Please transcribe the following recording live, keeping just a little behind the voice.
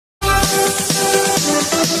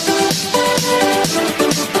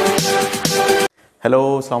Hello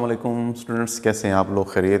अस्सलाम वालेकुम students, कैसे हैं आप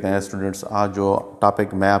लोग? खैरियत हैं स्टूडेंट्स? आज जो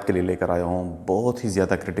टॉपिक मैं आपके लिए लेकर आया हूँ बहुत ही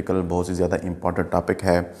ज़्यादा क्रिटिकल, बहुत ही ज़्यादा इम्पॉर्टेंट टॉपिक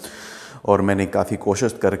है और मैंने काफ़ी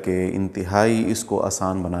कोशिश करके इंतहाई इसको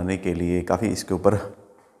आसान बनाने के लिए काफ़ी इसके ऊपर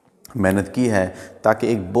मेहनत की है ताकि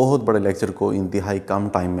एक बहुत बड़े लेक्चर को इंतहाई कम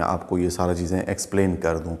टाइम में आपको ये सारा चीज़ें एक्सप्लेन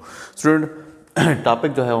कर दूँ। स्टूडेंट,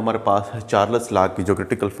 टॉपिक जो है वो हमारे पास है चार्ल्स लॉ की जो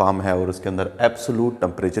क्रिटिकल फॉर्म है और उसके अंदर एब्सोल्यूट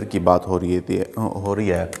टेम्परेचर की बात हो रही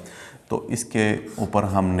है। तो इसके ऊपर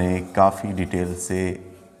हमने काफ़ी डिटेल से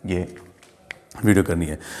ये वीडियो करनी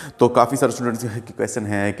है। तो काफ़ी सारे स्टूडेंट्स के क्वेश्चन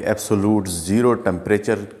है कि एब्सोल्यूट ज़ीरो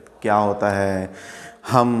टेम्परेचर क्या होता है,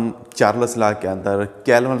 हम चार्ल्स लॉ के अंदर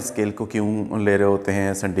केल्विन स्केल को क्यों ले रहे होते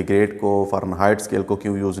हैं, सेंटीग्रेड को फ़ारेनहाइट स्केल को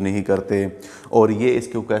क्यों यूज़ नहीं करते, और ये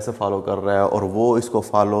इसको कैसे फॉलो कर रहा है और वो इसको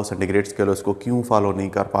फॉलो सेंटीग्रेड स्केल इसको क्यों फॉलो नहीं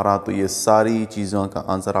कर पा रहा। तो ये सारी चीज़ों का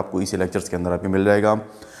आंसर आपको इसी लेक्चर्स के अंदर आपको मिल जाएगा।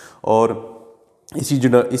 और इसकी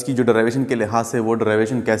जो डेरिवेशन के लिहाज से वो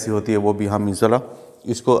डेरिवेशन कैसी होती है वो भी हम इंशाल्लाह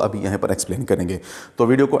इसको अभी यहाँ पर एक्सप्लेन करेंगे। तो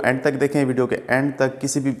वीडियो को एंड तक देखें। वीडियो के एंड तक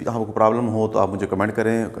किसी भी आपको प्रॉब्लम हो तो आप मुझे कमेंट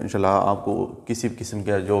करें, इंशाल्लाह आपको किसी भी किस्म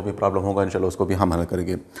का जो भी प्रॉब्लम होगा इंशाल्लाह उसको भी हम हल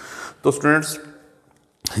करेंगे। तो स्टूडेंट्स,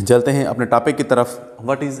 चलते हैं अपने टॉपिक की तरफ।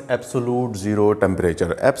 What is absolute zero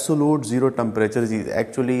temperature? Absolute zero temperature is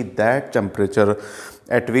actually that temperature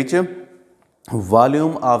at which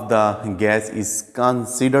volume of the gas is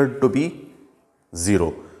considered to be zero.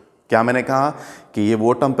 क्या मैंने कहा कि ये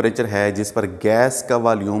वो टेम्परेचर है जिस पर गैस का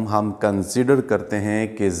वॉल्यूम हम कंसिडर करते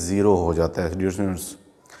हैं कि ज़ीरो हो जाता है स्टूडेंट्स।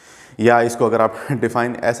 या इसको अगर आप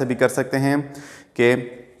डिफाइन ऐसे भी कर सकते हैं कि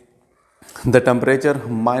the temperature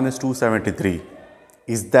 -273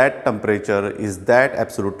 is that temperature, is that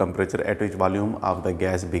absolute temperature at which volume of the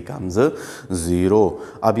gas becomes zero.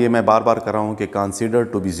 अब ये मैं बार बार कर रहा हूँ कि consider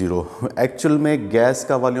to be zero. Actual में गैस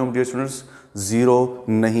का वॉल्यूम डियर स्टूडेंट्स ज़ीरो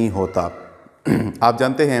नहीं होता। आप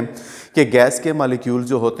जानते हैं कि गैस के मॉलिक्यूल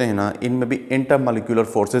जो होते हैं ना, इनमें भी इंटरमॉलिक्यूलर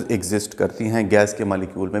फोर्सेस एग्जिस्ट करती हैं। गैस के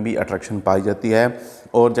मॉलिक्यूल में भी अट्रैक्शन पाई जाती है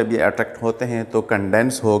और जब ये अट्रैक्ट होते हैं तो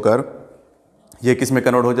कंडेंस होकर ये किस में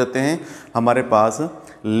कन्वर्ट हो जाते हैं, हमारे पास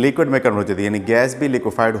लिक्विड में कन्वर्ट हो जाती है। यानी गैस भी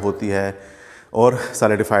लिक्विफाइड होती है और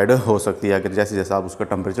सॉलिडिफाइड हो सकती है। अगर जैसे जैसे आप उसका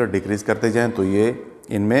टेम्परेचर डिक्रीज़ करते जाएँ तो ये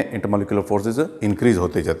इनमें इंटरमॉलिक्यूलर फोर्सेस इंक्रीज़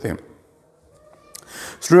होते जाते हैं।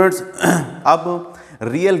 स्टूडेंट्स, अब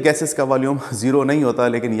रियल गैसेस का वॉल्यूम ज़ीरो नहीं होता,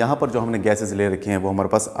 लेकिन यहाँ पर जो हमने गैसेस ले रखे हैं वो हमारे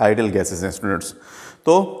पास आइडियल गैसेस हैं स्टूडेंट्स।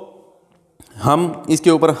 तो हम इसके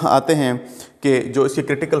ऊपर आते हैं कि जो इसकी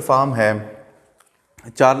क्रिटिकल फॉर्म है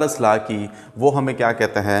चार्ल्स लॉ की, वो हमें क्या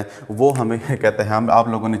कहता है? वो हमें कहता है, हम आप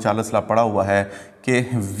लोगों ने चार्ल्स लॉ पढ़ा हुआ है कि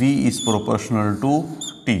V is proportional to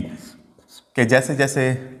T, कि जैसे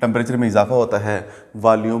जैसे टेम्परेचर में इजाफा होता है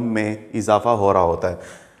वॉल्यूम में इजाफा हो रहा होता है।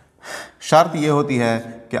 शर्त ये होती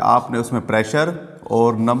है कि आपने उसमें प्रेशर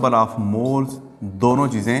और नंबर ऑफ मोल्स दोनों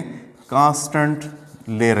चीज़ें कांस्टेंट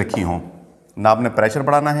ले रखी हों। ना आपने प्रेशर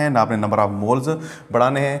बढ़ाना है ना आपने नंबर ऑफ मोल्स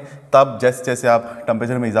बढ़ाने हैं। तब जैसे जैसे आप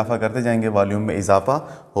टेम्परेचर में इजाफा करते जाएंगे वॉल्यूम में इजाफा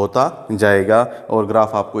होता जाएगा और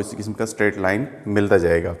ग्राफ आपको इसी किस्म का स्ट्रेट लाइन मिलता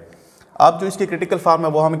जाएगा। अब जो इसकी क्रिटिकल फॉर्म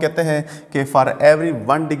है वो हम कहते हैं कि फॉर एवरी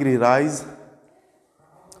 1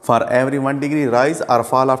 डिग्री राइज और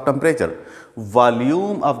fall of temperature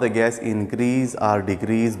volume of the gas increase और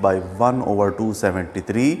डिक्रीज बाय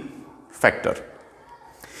 1/273 फैक्टर।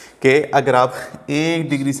 कि अगर आप 1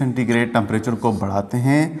 डिग्री सेंटीग्रेड टेम्परेचर को बढ़ाते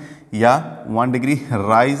हैं या 1 डिग्री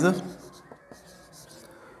राइज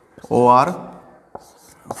और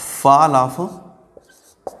fall of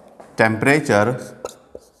temperature,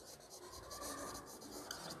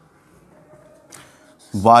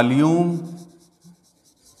 volume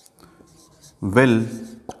will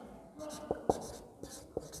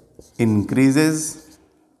increases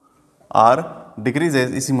और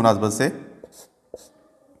decreases इसी मुनासबत से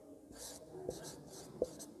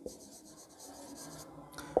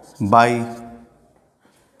by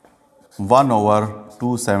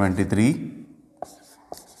 1/273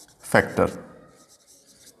 फैक्टर।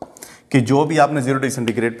 कि जो भी आपने 0 डिग्री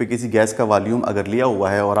सेंटीग्रेड पे किसी गैस का वॉल्यूम अगर लिया हुआ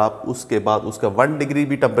है और आप उसके बाद उसका 1 डिग्री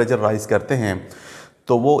भी टेम्परेचर राइज करते हैं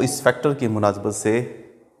तो वो इस फैक्टर की मुनासबत से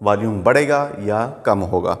वॉल्यूम बढ़ेगा या कम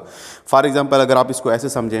होगा। फॉर एग्ज़ाम्पल, अगर आप इसको ऐसे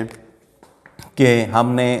समझें कि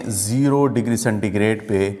हमने 0 डिग्री सेंटीग्रेड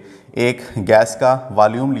पे एक गैस का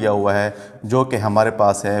वॉल्यूम लिया हुआ है जो कि हमारे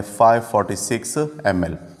पास है 546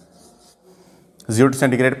 ml। 0 डिग्री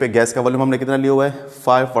सेंटीग्रेड पे गैस का वॉल्यूम हमने कितना लिया हुआ है?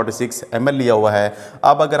 546 ml लिया हुआ है।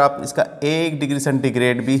 अब अगर आप इसका 1 डिग्री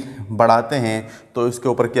सेंटीग्रेड भी बढ़ाते हैं तो इसके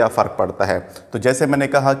ऊपर क्या फ़र्क पड़ता है? तो जैसे मैंने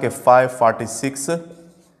कहा कि 546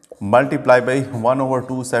 मल्टीप्लाई बाई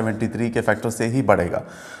 1/273 के फैक्टर से ही बढ़ेगा।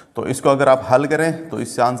 तो इसको अगर आप हल करें तो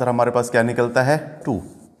इससे आंसर हमारे पास क्या निकलता है? 2।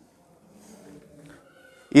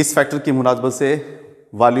 इस फैक्टर की मुनासबत से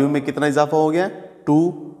वॉल्यूम में कितना इजाफा हो गया है,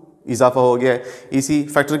 2 इजाफा हो गया है इसी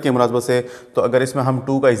फैक्टर की मुनासबत से। तो अगर इसमें हम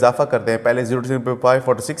 2 का इजाफा करते हैं, पहले 0 to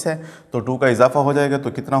 546 है तो 2 का इजाफा हो जाएगा,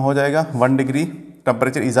 तो कितना हो जाएगा 1 डिग्री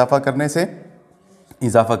टेम्परेचर इजाफा करने से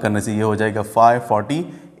ये हो जाएगा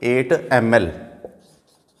 548 ml।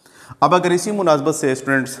 अब अगर इसी मुनासबत से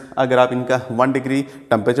स्टूडेंट्स अगर आप इनका 1 डिग्री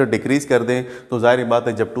टेम्परेचर डिक्रीज़ कर दें तो ज़ाहिर बात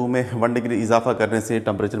है जब 2 में 1 डिग्री इजाफा करने से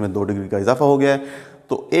टेम्परेचर में 2 डिग्री का इजाफा हो गया है,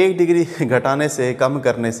 तो 1 डिग्री घटाने से, कम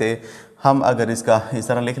करने से हम अगर इसका इस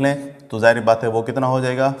तरह लिख लें तो ज़ाहिर बात है वो कितना हो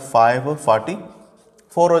जाएगा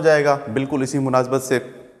 544 हो जाएगा, बिल्कुल इसी मुनासबत से।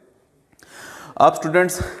 आप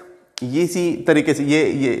स्टूडेंट्स ये इसी तरीके से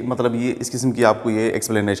ये मतलब ये इस किस्म की आपको ये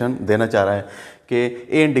एक्सप्लेनेशन देना चाह रहा है कि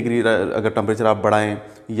 1 डिग्री अगर टेम्परेचर आप बढ़ाएं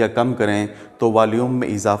या कम करें तो वॉल्यूम में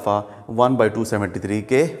इजाफा 1/273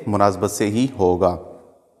 के मुनासबत से ही होगा।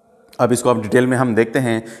 अब इसको आप डिटेल में हम देखते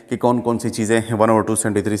हैं कि कौन कौन सी चीज़ें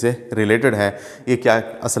 1/273 से रिलेटेड है, ये क्या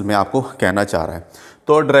असल में आपको कहना चाह रहा है।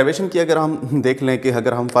 तो डेरिवेशन की अगर हम देख लें कि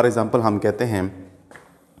अगर हम फॉर एग्ज़ाम्पल हम कहते हैं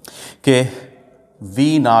कि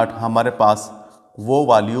V0 हमारे पास वो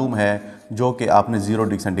वॉल्यूम है जो कि आपने 0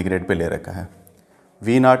 डिग्री सेंटीग्रेड पे ले रखा है।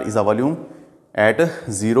 V0 is a volume at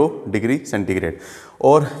 0 degree centigrade,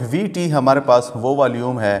 और VT हमारे पास वो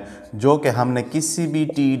वॉल्यूम है जो कि हमने किसी भी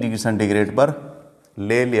T डिग्री सेंटीग्रेड पर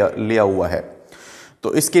ले लिया हुआ है।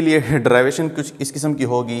 तो इसके लिए डेरिवेशन कुछ इस किस्म की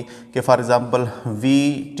होगी कि फॉर एग्ज़ाम्पल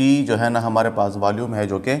VT जो है ना हमारे पास वॉल्यूम है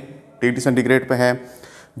जो कि T डिग्री सेंटीग्रेड पे है,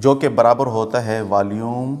 जो कि बराबर होता है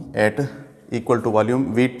volume at equal to volume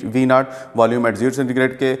V0 volume at 0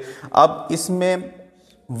 centigrade के। अब इसमें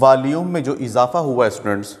वॉल्यूम में जो इजाफा हुआ है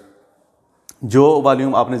स्टूडेंट्स, जो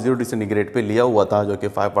वॉल्यूम आपने 0 डिग्री सेंटीग्रेड पे लिया हुआ था जो कि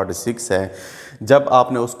 546 है, जब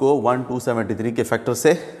आपने उसको 1273 के फैक्टर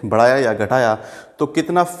से बढ़ाया या घटाया तो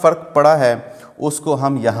कितना फ़र्क पड़ा है उसको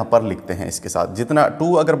हम यहाँ पर लिखते हैं इसके साथ। जितना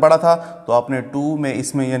 2 अगर बढ़ा था तो आपने 2 में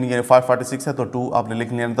इसमें यानी ये 546 है तो 2 आपने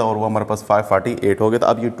लिख लिया था और वो हमारे पास 548 हो गया था।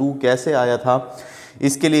 अब ये 2 कैसे आया था,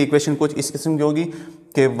 इसके लिए इक्वेशन कुछ इस किस्म की होगी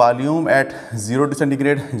कि वॉल्यूम एट 0 डिग्री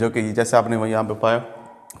सेंटीग्रेड जो कि जैसे आपने वही यहाँ पे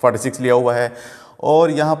 546 लिया हुआ है,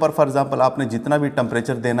 और यहाँ पर फॉर एग्ज़ाम्पल आपने जितना भी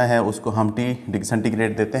टेम्परेचर देना है उसको हम T डिग्री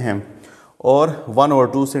सेंटीग्रेड देते हैं, और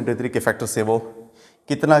 1/273 के फैक्टर से वो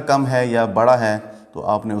कितना कम है या बड़ा है तो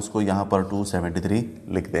आपने उसको यहाँ पर 273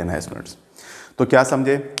 लिख देना है स्टूडेंट्स। तो क्या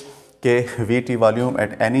समझे कि VT volume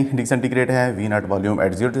at any degree centigrade है, V0 volume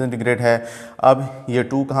at 0 degree centigrade है। अब ये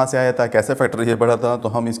 2 कहाँ से आया था, कैसे फैक्टर ये बढ़ा था, तो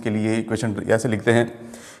हम इसके लिए इक्वेशन ऐसे लिखते हैं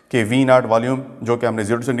कि V0 वॉल्यूम जो कि हमने 0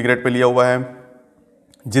 डिग्री सेंटीग्रेड पे लिया हुआ है,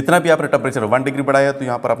 जितना भी आपने टेम्परेचर 1 डिग्री बढ़ाया तो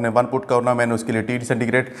यहाँ पर आपने 1 पुट करना, मैंने उसके लिए T डिग्री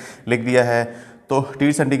सेंटीग्रेड लिख दिया है। तो T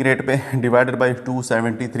डिग्री सेंटीग्रेड पे डिवाइडेड बाई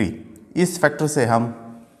 273, इस फैक्टर से हम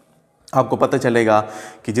आपको पता चलेगा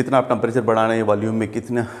कि जितना आप टेम्परेचर बढ़ा रहे हैं वॉल्यूम में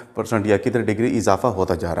कितना % या कितने डिग्री इजाफा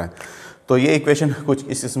होता जा रहा है। तो ये इक्वेशन कुछ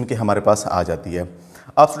इस किस्म की हमारे पास आ जाती है।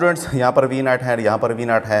 अब स्टूडेंट्स यहाँ पर V0 है, यहाँ पर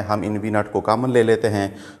V0 है, हम इन V0 को कॉमन ले लेते हैं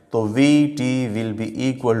तो VT will be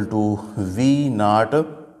equal to V0,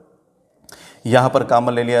 यहाँ पर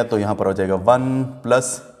कॉमन ले लिया तो यहाँ पर हो जाएगा 1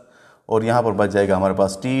 प्लस और यहाँ पर बच जाएगा हमारे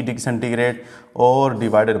पास T डिग्री सेंटीग्रेड और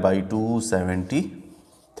डिवाइडेड बाई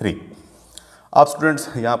 273। अब स्टूडेंट्स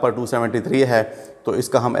यहाँ पर 273 है तो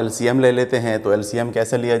इसका हम LCM ले लेते हैं। तो LCM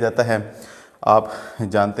कैसे लिया जाता है आप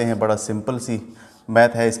जानते हैं, बड़ा सिंपल सी मैथ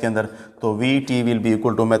है इसके अंदर। तो VT will be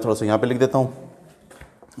equal to, मैं थोड़ा सा यहाँ पे लिख देता हूँ,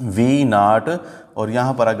 V0, और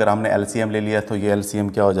यहाँ पर अगर हमने LCM ले लिया तो ये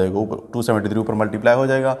LCM क्या हो जाएगा, ऊपर 273 ऊपर मल्टीप्लाई हो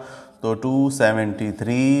जाएगा तो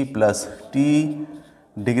 273 plus T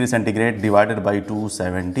degree centigrade divided by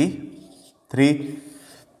 273।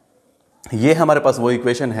 ये हमारे पास वो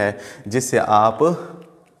इक्वेशन है जिससे आप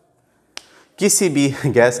किसी भी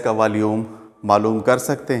गैस का वॉल्यूम मालूम कर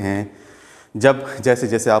सकते हैं जब जैसे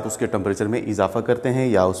जैसे आप उसके टेम्परेचर में इजाफा करते हैं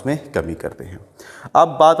या उसमें कमी करते हैं।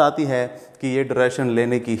 अब बात आती है कि ये डेरिवेशन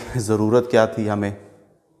लेने की ज़रूरत क्या थी,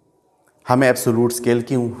 हमें एब्सोल्यूट स्केल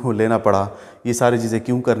क्यों लेना पड़ा, ये सारी चीज़ें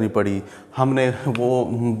क्यों करनी पड़ी, हमने वो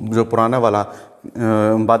जो पुराना वाला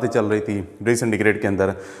बातें चल रही थी डिग्री सेंटीग्रेड के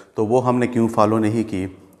अंदर तो वो हमने क्यों फॉलो नहीं की,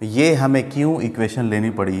 ये हमें क्यों इक्वेशन लेनी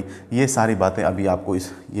पड़ी, ये सारी बातें अभी आपको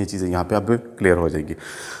ये चीज़ें यहाँ पे अब क्लियर हो जाएगी।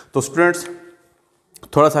 तो स्टूडेंट्स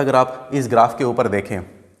थोड़ा सा अगर आप इस ग्राफ के ऊपर देखें,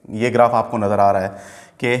 ये ग्राफ आपको नज़र आ रहा है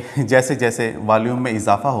कि जैसे जैसे वॉल्यूम में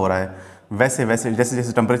इजाफा हो रहा है वैसे वैसे जैसे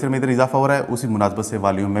जैसे टेम्परेचर में इधर इजाफा हो रहा है उसी मुनासबत से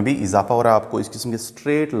वॉल्यूम में भी इजाफा हो रहा है। आपको इस किस्म की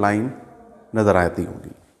स्ट्रेट लाइन नज़र आती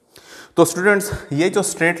होगी। तो स्टूडेंट्स ये जो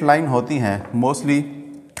स्ट्रेट लाइन होती हैं मोस्टली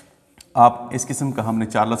आप इस किस्म का हमने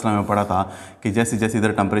चार्ल्स लॉ में पढ़ा था कि जैसे जैसे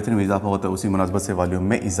इधर टेम्परेचर में इजाफा होता है उसी मुनासबत से वॉल्यूम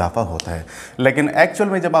में इजाफा होता है। लेकिन एक्चुअल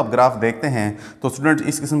में जब आप ग्राफ देखते हैं तो स्टूडेंट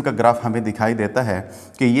इस किस्म का ग्राफ हमें दिखाई देता है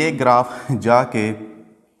कि ये ग्राफ जाके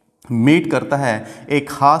मीट करता है एक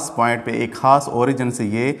ख़ास पॉइंट पे, एक ख़ास ओरिजिन से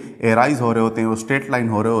ये एराइज हो रहे होते हैं, वो स्ट्रेट लाइन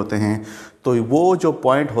हो रहे होते हैं, तो वो जो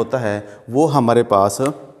पॉइंट होता है वो हमारे पास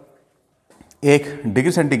एक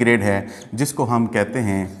डिग्री सेंटीग्रेड है जिसको हम कहते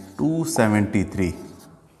हैं 273।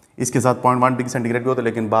 इसके साथ 0.1 डिग्री सेंटीग्रेड भी होता है,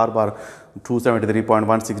 लेकिन बार बार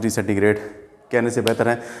 273.16 डिग्री सेंटीग्रेड कहने से बेहतर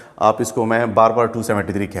है आप इसको, मैं बार बार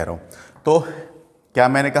 273 कह रहा हूँ। तो क्या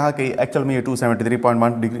मैंने कहा कि एक्चुअल में ये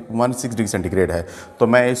 273.16 डिग्री सेंटीग्रेड है, तो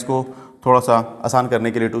मैं इसको थोड़ा सा आसान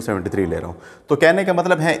करने के लिए 273 ले रहा हूँ। तो कहने का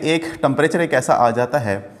मतलब है एक टेम्परेचर एक ऐसा आ जाता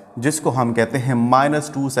है जिसको हम कहते हैं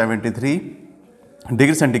 -273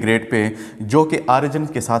 डिग्री सेंटीग्रेड पे, जो कि ऑरिजिन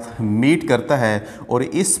के साथ मीट करता है, और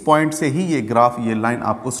इस पॉइंट से ही ये ग्राफ, ये लाइन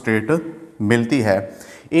आपको स्ट्रेट मिलती है।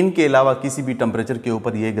 इनके अलावा किसी भी टेम्परेचर के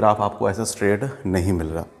ऊपर ये ग्राफ आपको ऐसा स्ट्रेट नहीं मिल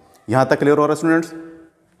रहा। यहाँ तक क्लियर हो रहा है स्टूडेंट्स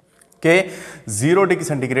कि 0 डिग्री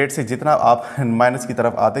सेंटीग्रेड से जितना आप माइनस की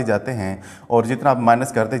तरफ आते जाते हैं और जितना आप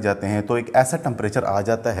माइनस करते जाते हैं, तो एक ऐसा टेम्परेचर आ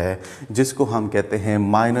जाता है जिसको हम कहते हैं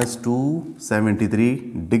 -273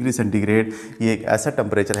 डिग्री सेंटीग्रेड। ये एक ऐसा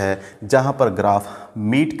टेम्परेचर है जहाँ पर ग्राफ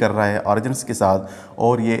मीट कर रहा है ऑरिजिन्स के साथ,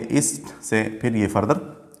 और ये इससे फिर ये फर्दर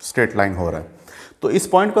स्ट्रेट लाइन हो रहा है। तो इस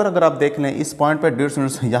पॉइंट पर अगर आप देख लें, इस पॉइंट पर डियर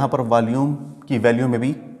स्टूडेंट्स यहाँ पर वॉल्यूम की वैल्यू में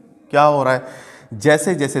भी क्या हो रहा है,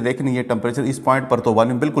 जैसे जैसे देखें ये टेम्परेचर इस पॉइंट पर तो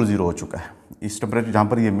वॉल्यूम बिल्कुल ज़ीरो हो चुका है। इस टेम्परेचर जहाँ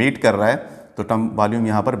पर ये मीट कर रहा है तो वॉल्यूम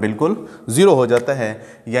यहाँ पर बिल्कुल ज़ीरो हो जाता है,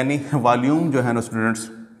 यानी वॉल्यूम जो है ना स्टूडेंट्स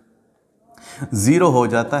ज़ीरो हो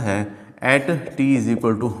जाता है एट T =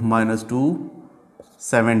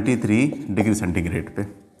 -273 डिग्री सेंटीग्रेड पे।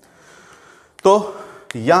 तो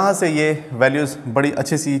यहाँ से ये वैल्यूज़ बड़ी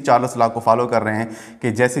अच्छी सी चार्ल्स लॉ को फॉलो कर रहे हैं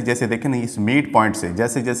कि जैसे जैसे देखें ना इस मीट पॉइंट से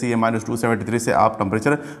जैसे जैसे ये -273 से आप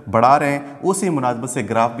टेम्परेचर बढ़ा रहे हैं, उसी मुनासबत से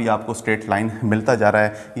ग्राफ भी आपको स्ट्रेट लाइन मिलता जा रहा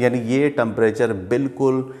है। यानी ये टेम्परेचर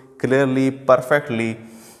बिल्कुल क्लियरली परफेक्टली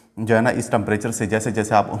जो है ना, इस टेम्परेचर से जैसे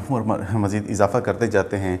जैसे आप उम्र मज़ीद इजाफा करते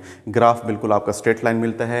जाते हैं, ग्राफ बिल्कुल आपका स्ट्रेट लाइन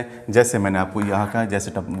मिलता है। जैसे मैंने आपको यहाँ कहा,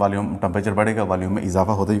 जैसे वॉल्यूम टेम्परेचर बढ़ेगा वॉल्यूम में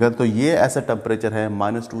इजाफा होता जाएगा। तो ये ऐसा टेम्परेचर है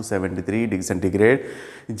 -273 डिग्री सेंटीग्रेड,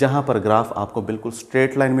 जहाँ पर ग्राफ आपको बिल्कुल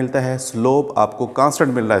स्ट्रेट लाइन मिलता है, स्लोप आपको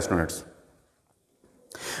कांस्टेंट मिल रहा है स्टूडेंट्स।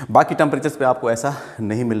 बाकी टेम्परेचर्स पे आपको ऐसा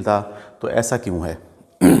नहीं मिलता, तो ऐसा क्यों है?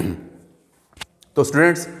 तो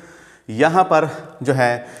स्टूडेंट्स यहाँ पर जो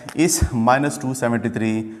है इस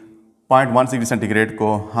 -273.16 डिग्री सेंटीग्रेड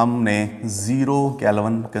को हमने 0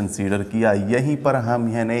 केल्विन कंसीडर किया। यहीं पर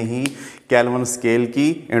हमने ही केल्विन स्केल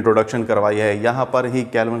की इंट्रोडक्शन करवाई है, यहाँ पर ही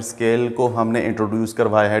केल्विन स्केल को हमने इंट्रोड्यूस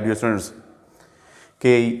करवाया है डियर स्टूडेंट्स,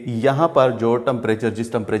 कि यहाँ पर जो टेम्परेचर,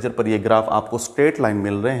 जिस टेम्परेचर पर ये ग्राफ आपको स्ट्रेट लाइन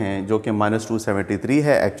मिल रहे हैं जो कि -273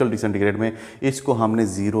 है एक्चुअल डिग्री सेंटीग्रेड में, इसको हमने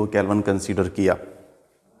 0 केल्विन कंसीडर किया।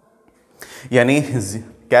 यानी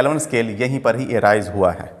केल्विन स्केल यहीं पर ही एराइज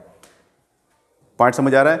हुआ है। पॉइंट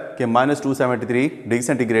समझ आ रहा है कि -273 डिग्री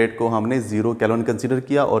सेंटीग्रेड को हमने 0 केल्विन कंसीडर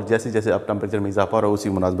किया, और जैसे जैसे अब टेम्परेचर में इजाफा हो रहा है उसी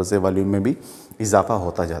मुनासबत से वॉल्यूम में भी इजाफा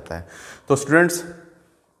होता जाता है। तो स्टूडेंट्स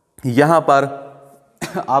यहाँ पर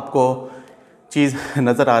आपको चीज़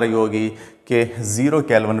नज़र आ रही होगी कि 0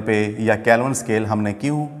 केल्विन पे या केल्विन स्केल हमने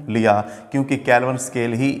क्यों लिया, क्योंकि केल्विन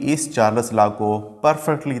स्केल ही इस चार्ल्स लॉ को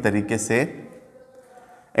परफेक्टली तरीके से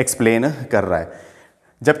एक्सप्लेन कर रहा है।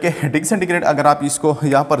 जबकि डिग्री सेंटीग्रेड, अगर आप इसको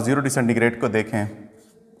यहाँ पर 0 डिग्री सेंटीग्रेड को देखें,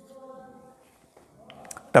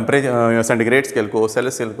 टेम्परेचर सेंटीग्रेड स्केल को,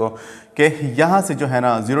 सेल्सियस स्केल को, कि यहाँ से जो है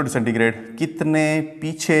ना 0 डिग्री सेंटीग्रेड कितने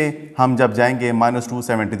पीछे हम जब जाएंगे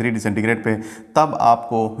 -273 डिग्री सेंटीग्रेड पे, तब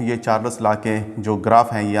आपको ये चार्ल्स लॉ के जो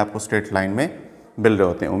ग्राफ हैं ये आपको स्ट्रेट लाइन में मिल रहे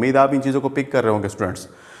होते हैं। उम्मीद आप इन चीज़ों को पिक कर रहे होंगे स्टूडेंट्स।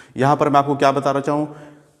 यहाँ पर मैं आपको क्या बता रहा चाहूँ,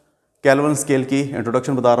 केल्विन स्केल की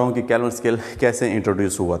इंट्रोडक्शन बता रहा हूँ कि केल्विन स्केल कैसे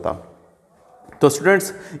इंट्रोड्यूस हुआ था। तो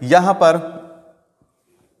स्टूडेंट्स यहाँ पर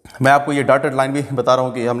मैं आपको ये डॉटेड लाइन भी बता रहा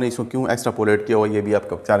हूँ कि हमने इसको क्यों एक्स्ट्रापोलेट किया हुआ, ये भी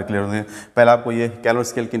आपको चार क्लियर होते हैं। पहले आपको ये केल्विन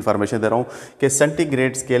स्केल की इन्फॉर्मेशन दे रहा हूँ कि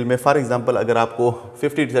सेंटीग्रेड स्केल में फॉर एग्जांपल अगर आपको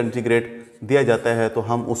 50 सेंटीग्रेड दिया जाता है तो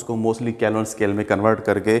हम उसको मोस्टली केल्विन स्केल में कन्वर्ट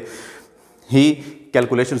करके ही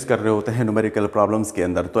कैलकुलेशंस कर रहे होते हैं न्यूमेरिकल प्रॉब्लम्स के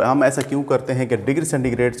अंदर। तो हम ऐसा क्यों करते हैं कि डिग्री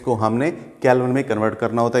सेंटीग्रेड्स को हमने केल्विन में कन्वर्ट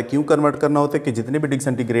करना होता है। क्यों कन्वर्ट करना होता है कि जितने भी डिग्री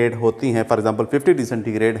सेंटीग्रेड होती हैं, फॉर एग्जांपल 50 डिग्री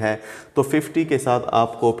सेंटीग्रेड है तो 50 के साथ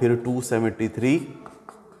आपको फिर 273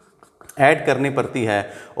 ऐड करनी पड़ती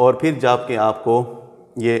है, और फिर जाके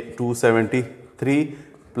आपको ये 273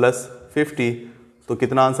 + 50 तो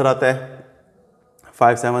कितना आंसर आता है,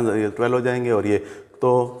 5 7 12 हो जाएंगे, और ये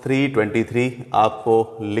तो 323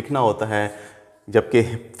 आपको लिखना होता है, जबकि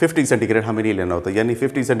 50 सेंटीग्रेड हमें नहीं लेना होता। यानी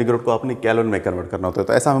 50 सेंटीग्रेड को आपने केल्विन में कन्वर्ट करना होता है।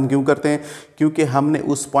 तो ऐसा हम क्यों करते हैं, क्योंकि हमने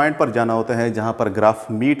उस पॉइंट पर जाना होता है जहां पर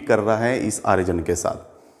ग्राफ मीट कर रहा है इस ऑरिजिन के साथ,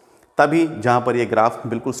 तभी जहाँ पर ये ग्राफ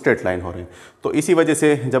बिल्कुल स्ट्रेट लाइन हो रहे हैं। तो इसी वजह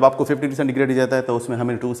से जब आपको 50 डिग्री सेंटीग्रेड जाता है तो उसमें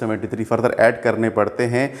हमें 273 फर्दर ऐड करने पड़ते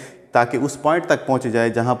हैं ताकि उस पॉइंट तक पहुँच जाए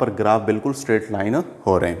जहाँ पर ग्राफ बिल्कुल स्ट्रेट लाइन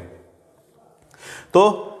हो रहे हैं।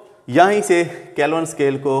 तो यहीं से केल्विन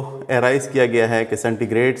स्केल को एराइज किया गया है कि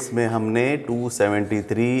सेंटीग्रेड्स में हमने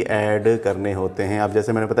 273 ऐड करने होते हैं। अब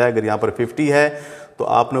जैसे मैंने बताया अगर यहाँ पर 50 है तो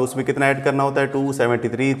आपने उसमें कितना ऐड करना होता है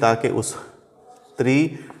 273, ताकि उस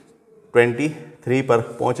 323 पर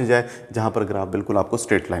पहुँच जाए जहाँ पर ग्राफ बिल्कुल आपको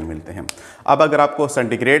स्ट्रेट लाइन मिलते हैं। अब अगर आपको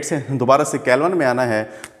सेंटीग्रेड से दोबारा से केल्विन में आना है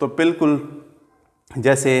तो बिल्कुल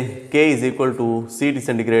जैसे K = C degree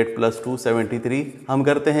centigrade plus 273 हम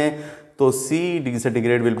करते हैं, तो C degree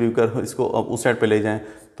centigrade will be कर, इसको अब उस साइड पे ले जाएं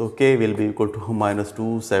तो K will be equal to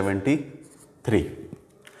 -273।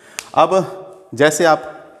 अब जैसे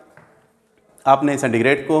आपने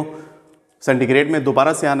सेंटीग्रेड में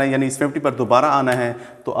दोबारा से आना है, यानी इस 50 पर दोबारा आना है,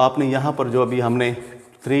 तो आपने यहाँ पर जो अभी हमने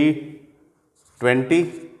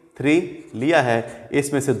 323 लिया है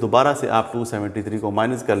इसमें से दोबारा से आप 273 को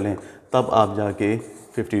माइनस कर लें, तब आप जाके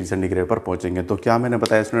 50 सेंटीग्रेड पर पहुँचेंगे। तो क्या मैंने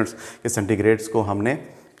बताया स्टूडेंट्स कि सेंटीग्रेड्स को हमने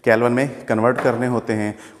केल्विन में कन्वर्ट करने होते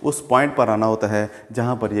हैं, उस पॉइंट पर आना होता है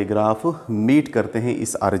जहाँ पर ये ग्राफ मीट करते हैं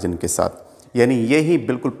इस ऑरिजिन के साथ। यानी यही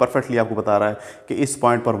बिल्कुल परफेक्टली आपको बता रहा है कि इस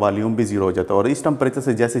पॉइंट पर वॉल्यूम भी ज़ीरो हो जाता है और इस टेम्परेचर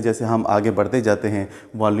से जैसे जैसे हम आगे बढ़ते जाते हैं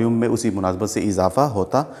वॉल्यूम में उसी मुनासबत से इजाफा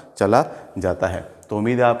होता चला जाता है। तो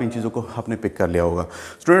उम्मीद है आप इन चीज़ों को आपने पिक कर लिया होगा।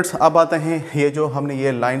 स्टूडेंट्स अब आते हैं ये जो हमने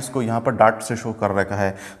ये लाइंस को यहाँ पर डॉट से शो कर रखा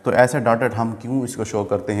है, तो ऐसे डॉटेड हम क्यों इसको शो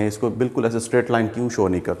करते हैं, इसको बिल्कुल ऐसे स्ट्रेट लाइन क्यों शो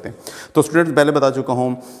नहीं करते। तो स्टूडेंट्स पहले बता चुका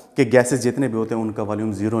हूँ कि गैसेस जितने भी होते हैं उनका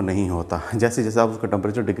वॉल्यूम ज़ीरो नहीं होता। जैसे जैसे आप उसका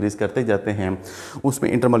टेम्परेचर डिक्रीज़ करते जाते हैं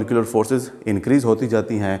उसमें इंटरमोलिकुलर फोर्सेज इंक्रीज़ होती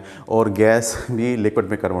जाती हैं और गैस भी लिक्विड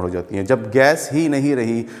में कन्वर्ट हो जाती हैं। जब गैस ही नहीं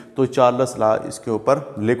रही तो चार्ल्स लॉ इसके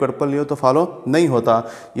ऊपर लिक्विड पर लियो तो फॉलो नहीं होता।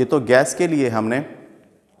 ये तो गैस के लिए हमने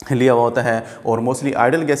लिया हुआ होता है और मोस्टली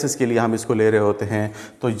आइडल गैसेस के लिए हम इसको ले रहे होते हैं।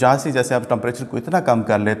 तो जैसे जैसे आप टेम्परेचर को इतना कम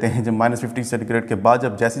कर लेते हैं, जब -50 सेंटीग्रेड के बाद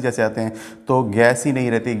जब जैसे जैसे आते हैं तो गैस ही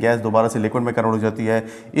नहीं रहती, गैस दोबारा से लिक्विड में कन्वर्ट हो जाती है।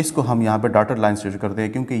 इसको हम यहाँ पे डॉटेड लाइन से करते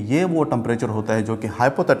हैं क्योंकि ये वो टेम्परेचर होता है जो कि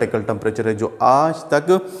हाइपोथेटिकल टेम्परेचर है, जो आज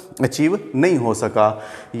तक अचीव नहीं हो सका।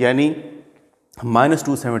 यानी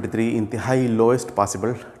 -273 इंतहाई लोएस्ट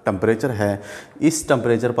पॉसिबल टेम्परेचर है। इस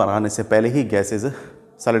टेम्परेचर पर आने से पहले ही गैसेज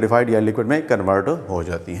सॉलिडिफाइड या लिक्विड में कन्वर्ट हो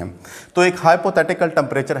जाती हैं। तो एक हाइपोथेटिकल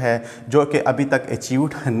टेम्परेचर है जो कि अभी तक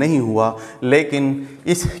अचीव्ड नहीं हुआ, लेकिन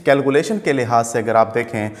इस कैलकुलेशन के लिहाज से अगर आप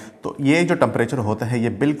देखें तो ये जो टेम्परेचर होता है ये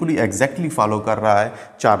बिल्कुल ही एग्जैक्टली फॉलो कर रहा है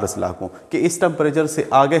चार्ल्स लॉ को, कि इस टेम्परेचर से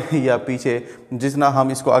आगे या पीछे जितना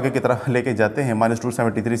हम इसको आगे की तरफ लेके जाते हैं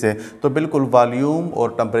 -273 से, तो बिल्कुल वॉल्यूम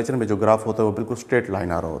और टेम्परेचर में जो ग्राफ होता है वो बिल्कुल स्ट्रेट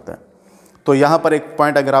लाइन आ रहा होता है। तो यहाँ पर एक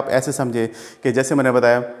पॉइंट अगर आप ऐसे समझे कि जैसे मैंने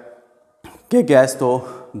बताया कि गैस तो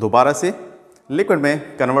दोबारा से लिक्विड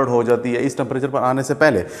में कन्वर्ट हो जाती है इस टेम्परेचर पर आने से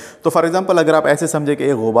पहले। तो फॉर एग्जांपल अगर आप ऐसे समझे कि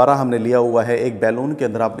एक गुब्बारा हमने लिया हुआ है, एक बैलून के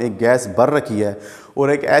अंदर आप एक गैस भर रखी है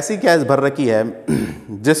और एक ऐसी गैस भर रखी है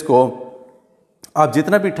जिसको आप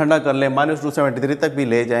जितना भी ठंडा कर लें -273 तक भी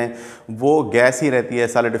ले जाएं वो गैस ही रहती है,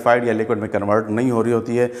 सॉलिडिफाइड या लिक्विड में कन्वर्ट नहीं हो रही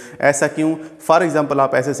होती है। ऐसा क्यों? फॉर एग्जांपल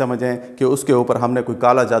आप ऐसे समझें कि उसके ऊपर हमने कोई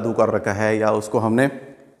काला जादू कर रखा है या उसको हमने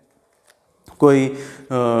कोई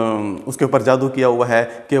उसके ऊपर जादू किया हुआ है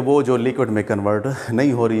कि वो जो लिक्विड में कन्वर्ट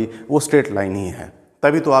नहीं हो रही, वो स्ट्रेट लाइन ही है।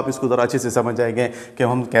 तभी तो आप इसको ज़रा अच्छे से समझ जाएंगे कि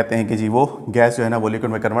हम कहते हैं कि जी वो गैस जो है ना वो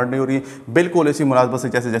लिक्विड में कन्वर्ट नहीं हो रही। बिल्कुल इसी मुनासबत से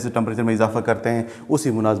जैसे जैसे टेम्परेचर में इजाफा करते हैं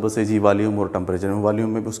उसी मुनासबत से जी वॉल्यूम और टेम्परेचर में वॉल्यूम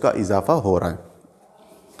में भी उसका इजाफा हो रहा है।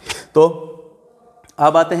 तो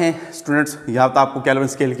अब आते हैं स्टूडेंट्स, यहाँ तो आपको केल्विन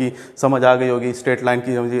स्केल की समझ आ गई होगी, स्ट्रेट लाइन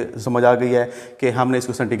की समझ आ गई है कि हमने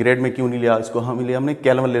इसको सेंटीग्रेड में क्यों नहीं लिया, इसको हमने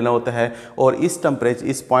केल्विन लेना होता है। और इस टेम्परेचर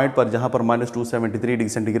इस पॉइंट पर जहाँ पर -273 डिग्री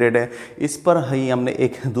सेंटीग्रेड है, इस पर ही हमने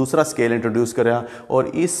एक दूसरा स्केल इंट्रोड्यूस करा और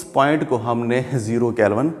इस पॉइंट को हमने 0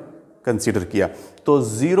 केल्विन कंसीडर किया। तो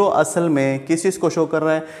ज़ीरो असल में किस चीज़ को शो कर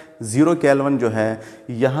रहा है? 0 केल्विन जो है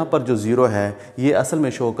यहाँ पर जो 0 है ये असल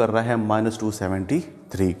में शो कर रहा है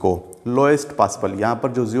 -273 को, लोएस्ट पॉसिबल। यहाँ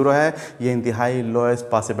पर जो 0 है ये इंतहाई लोएस्ट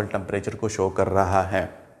पॉसिबल टेम्परेचर को शो कर रहा है।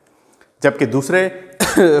 जबकि दूसरे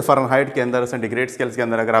फ़ारेनहाइट के अंदर, सेंटीग्रेड स्केल्स के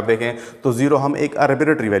अंदर अगर आप देखें तो 0 हम एक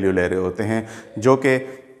आर्बिट्रेरी वैल्यू ले रहे होते हैं जो कि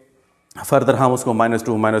फर्दर हम उसको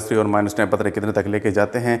 -2, -3 और -10 पता नहीं कितने तक लेके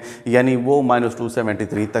जाते हैं, यानी वो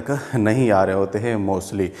 -273 तक नहीं आ रहे होते हैं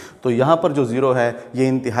मोस्टली। तो यहाँ पर जो 0 है ये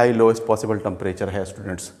इंतहाई लोएस्ट पॉसिबल टेम्परेचर है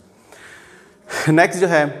स्टूडेंट्स। नेक्स्ट जो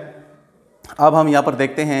है अब हम यहाँ पर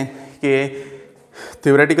देखते हैं कि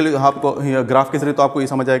थ्योरेटिकली आपको ग्राफ के जरिए तो आपको ये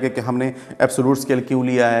समझ आएगा कि हमने एब्सोल्यूट स्केल क्यों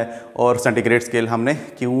लिया है और सेंटीग्रेड स्केल हमने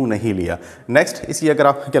क्यों नहीं लिया। नेक्स्ट इसकी अगर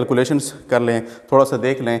आप कैलकुलेशंस कर लें, थोड़ा सा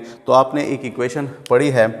देख लें, तो आपने एक इक्वेशन पढ़ी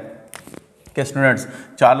है कि स्टूडेंट्स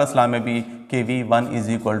चार्ल्स लॉ में भी कि V1 is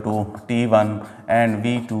equal to T1 and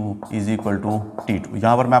V2 is equal to T2।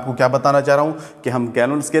 यहाँ पर मैं आपको क्या बताना चाह रहा हूँ कि हम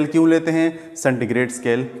केल्विन स्केल क्यों लेते हैं, सेंटीग्रेड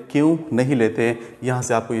स्केल क्यों नहीं लेते। यहाँ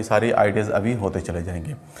से आपको ये सारे आइडियाज़ अभी होते चले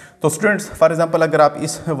जाएंगे। तो स्टूडेंट्स फॉर एग्जांपल अगर आप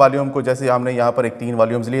इस वॉल्यूम को, जैसे हमने यहाँ पर एक 3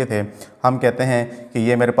 वॉल्यूम्स लिए थे, हम कहते हैं कि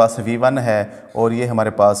ये मेरे पास V1 है और ये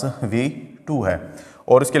हमारे पास V2 है,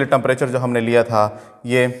 और इसके लिए टेम्परेचर जो हमने लिया था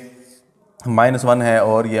ये -1 है,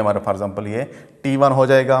 और ये हमारा फॉर एग्जांपल ये T1 हो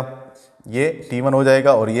जाएगा, ये T1 हो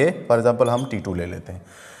जाएगा, और ये फॉर एग्जांपल हम T2 ले लेते हैं।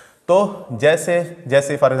 तो जैसे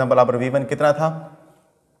जैसे फॉर एग्जांपल आप V1 कितना था,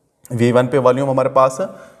 V1 पे वॉल्यूम हमारे पास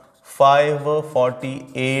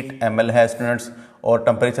 548 ml है स्टूडेंट्स, और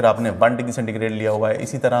टेम्परेचर आपने 1 डिग्री सेंटीग्रेड लिया हुआ है।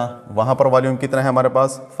 इसी तरह वहाँ पर वॉल्यूम कितना है हमारे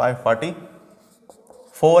पास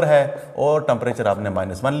 544 है, और टेम्परेचर आपने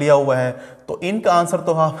 -1 लिया हुआ है। तो इनका आंसर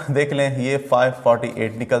तो आप देख लें, ये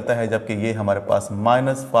 548 निकलता है, जबकि ये हमारे पास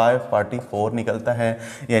 -544 निकलता है,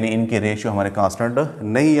 यानी इनके रेशियो हमारे कांस्टेंट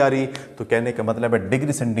नहीं आ रही। तो कहने का मतलब है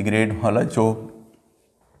डिग्री सेंटीग्रेड वाला जो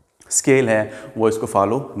स्केल है वो इसको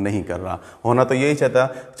फॉलो नहीं कर रहा। होना तो यही चाहता।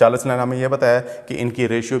 चार्ल्स लॉ ने हमें यह बताया कि इनकी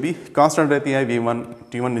रेशियो भी कांस्टेंट रहती है,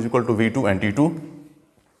 T1 is equal to V2 and T2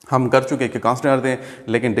 हम कर चुके कि कांस्टेंट रहते हैं,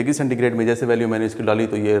 लेकिन डिग्री सेंटीग्रेड में जैसे वैल्यू मैंने इसकी डाली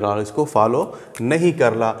तो ये लॉ इसको फॉलो नहीं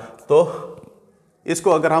कर रहा। तो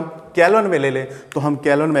इसको अगर हम केल्विन में ले लें, तो हम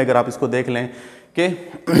केल्विन में अगर आप इसको देख लें कि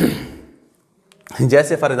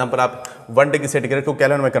जैसे फॉर एग्जांपल आप 1 डिग्री सेंटीग्रेड को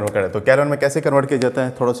केल्विन में कन्वर्ट करें, तो केल्विन में कैसे कन्वर्ट किया जाता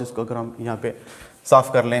है, थोड़ा सा इसको अगर हम यहाँ पे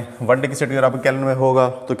साफ कर लें। 1 डिग्री सेंटीग्रेड आप केल्विन में होगा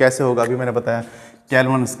तो कैसे होगा, अभी मैंने बताया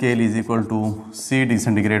kelvin scale is equal to C degree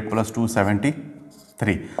centigrade plus 273।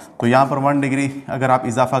 तो यहाँ पर 1 डिग्री अगर आप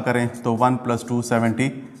इजाफा करें तो 1 +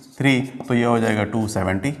 273, तो ये हो जाएगा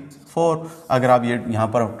 274। अगर आप ये यहाँ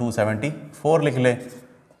पर 274 लिख लें,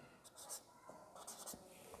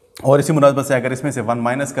 और इसी मुनासबत से अगर इसमें से 1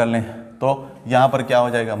 माइनस कर लें, तो यहाँ पर क्या हो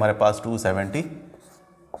जाएगा हमारे पास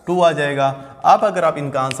 272 आ जाएगा। अब अगर आप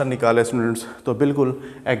इनका आंसर निकालें स्टूडेंट्स, तो बिल्कुल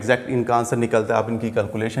एग्जैक्ट इनका आंसर निकलता है। आप इनकी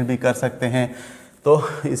कैलकुलेशन भी कर सकते हैं। तो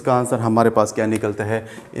इसका आंसर हमारे पास क्या निकलता है,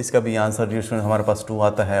 इसका भी आंसर जो हमारे पास 2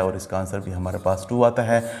 आता है, और इसका आंसर भी हमारे पास 2 आता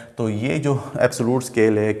है। तो ये जो एब्सोल्यूट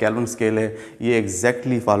स्केल है, केल्विन स्केल है, ये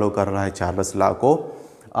एग्जैक्टली फॉलो कर रहा है चार्ल्स लॉ को।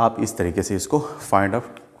 आप इस तरीके से इसको फाइंड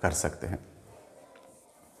आउट कर सकते हैं।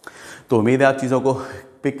 तो उम्मीद है आप चीज़ों को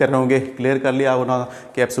पिक कर रहे होंगे, क्लियर कर लिया होगा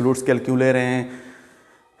कि एब्सोल्यूट स्केल क्यों ले रहे हैं,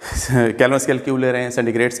 केल्विन स्केल क्यों ले रहे हैं,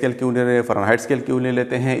 सेंटीग्रेड स्केल क्यों ले रहे हैं, फ़ारेनहाइट स्केल क्यों ले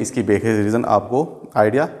लेते हैं। इसकी बेसिक रीज़न आपको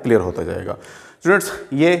आइडिया क्लियर होता जाएगा। स्टूडेंट्स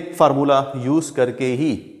ये फार्मूला यूज़ करके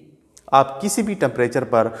ही आप किसी भी टेम्परेचर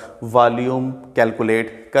पर वॉल्यूम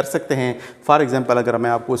कैलकुलेट कर सकते हैं। फॉर एग्जांपल अगर मैं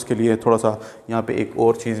आपको इसके लिए थोड़ा सा यहाँ पे एक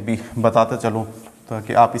और चीज़ भी बताता चलूँ,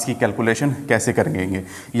 ताकि आप इसकी कैलकुलेशन कैसे करेंगे।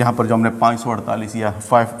 यहाँ पर जो हमने 548 या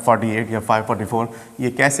 548 या 544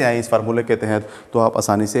 ये कैसे आए इस फार्मूले के तहत, तो आप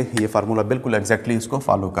आसानी से ये फार्मूला बिल्कुल एग्जैक्टली इसको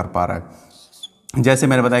फॉलो कर पा रहा है। जैसे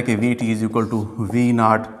मैंने बताया कि VT is equal to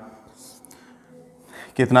V0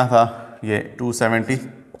 कितना था, ये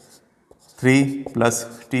 273 plus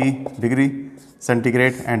T degree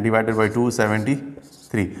centigrade and divided by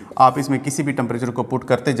 273। आप इसमें किसी भी टेम्परेचर को पुट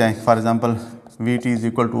करते जाएं। For example VT is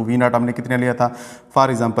equal to V0 हमने कितने लिया था,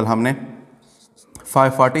 फॉर एग्जांपल हमने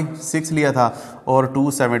 546 लिया था, और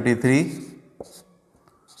 273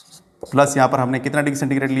 प्लस यहाँ पर हमने कितना डिग्री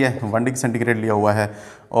सेंटीग्रेड लिया है, 1 डिग्री सेंटीग्रेड लिया हुआ है,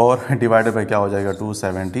 और डिवाइडेड बाई क्या हो जाएगा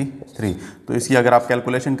 273। तो इसकी अगर आप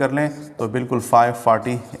कैलकुलेशन कर लें तो बिल्कुल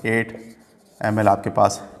 548 ml आपके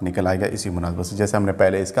पास निकल आएगा इसी मुनासबत से, जैसे हमने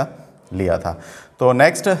पहले इसका लिया था। तो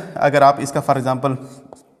नेक्स्ट अगर आप इसका फॉर एग्जांपल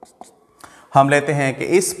हम लेते हैं कि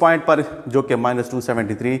इस पॉइंट पर जो कि -273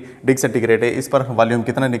 डिग्री सेंटीग्रेड है, इस पर वॉल्यूम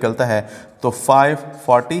कितना निकलता है, तो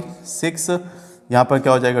 546 यहाँ पर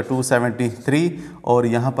क्या हो जाएगा 273, और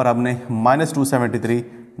यहाँ पर हमने -273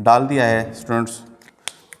 डाल दिया है। स्टूडेंट्स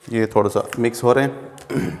ये थोड़ा सा मिक्स हो रहे हैं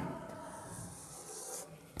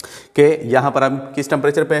कि यहाँ पर हम किस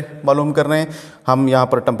टेम्परेचर पे मालूम कर रहे हैं, हम यहाँ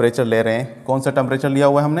पर टेम्परेचर ले रहे हैं। कौन सा टेम्परेचर लिया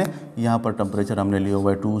हुआ है हमने, यहाँ पर टेम्परेचर हमने लिया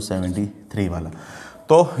हुआ है 273 वाला।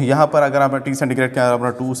 तो यहाँ पर अगर आप T सेंटीग्रेड के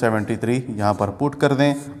अपना 273 यहाँ पर पुट कर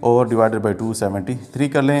दें और डिवाइडेड बाई 273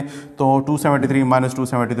 कर लें, तो 273 माइनस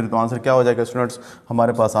 273, तो आंसर क्या हो जाएगा स्टूडेंट्स,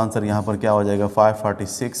 हमारे पास आंसर यहाँ पर क्या हो जाएगा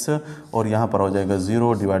 546, और यहाँ पर हो जाएगा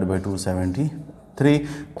 0 डिवाइड बाई 273।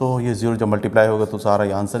 तो ये 0 जब मल्टीप्लाई होगा तो सारा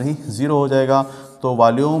ये आंसर ही 0 हो जाएगा। तो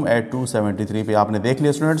वॉल्यूम एट 273 पे आपने देख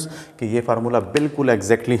लिया स्टूडेंट्स कि ये फार्मूला बिल्कुल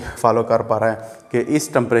एग्जैक्टली फॉलो कर पा रहा है कि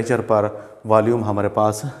इस टेम्परेचर पर वॉल्यूम हमारे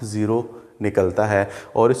पास 0 निकलता है,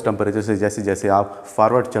 और इस टेम्परेचर से जैसे जैसे आप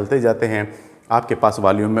फॉरवर्ड चलते जाते हैं आपके पास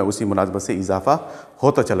वॉल्यूम में उसी मुनासबत से इजाफा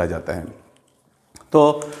होता चला जाता है।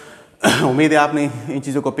 तो उम्मीद है आपने इन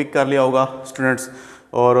चीज़ों को पिक कर लिया होगा स्टूडेंट्स।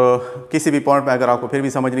 और किसी भी पॉइंट पे अगर आपको फिर भी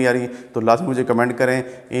समझ नहीं आ रही तो लाजमी मुझे कमेंट करें,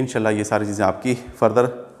 इंशाल्लाह ये सारी चीज़ें आपकी फर्दर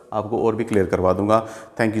आपको और भी क्लियर करवा दूंगा।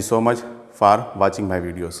 Thank you so much for watching my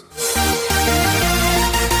videos.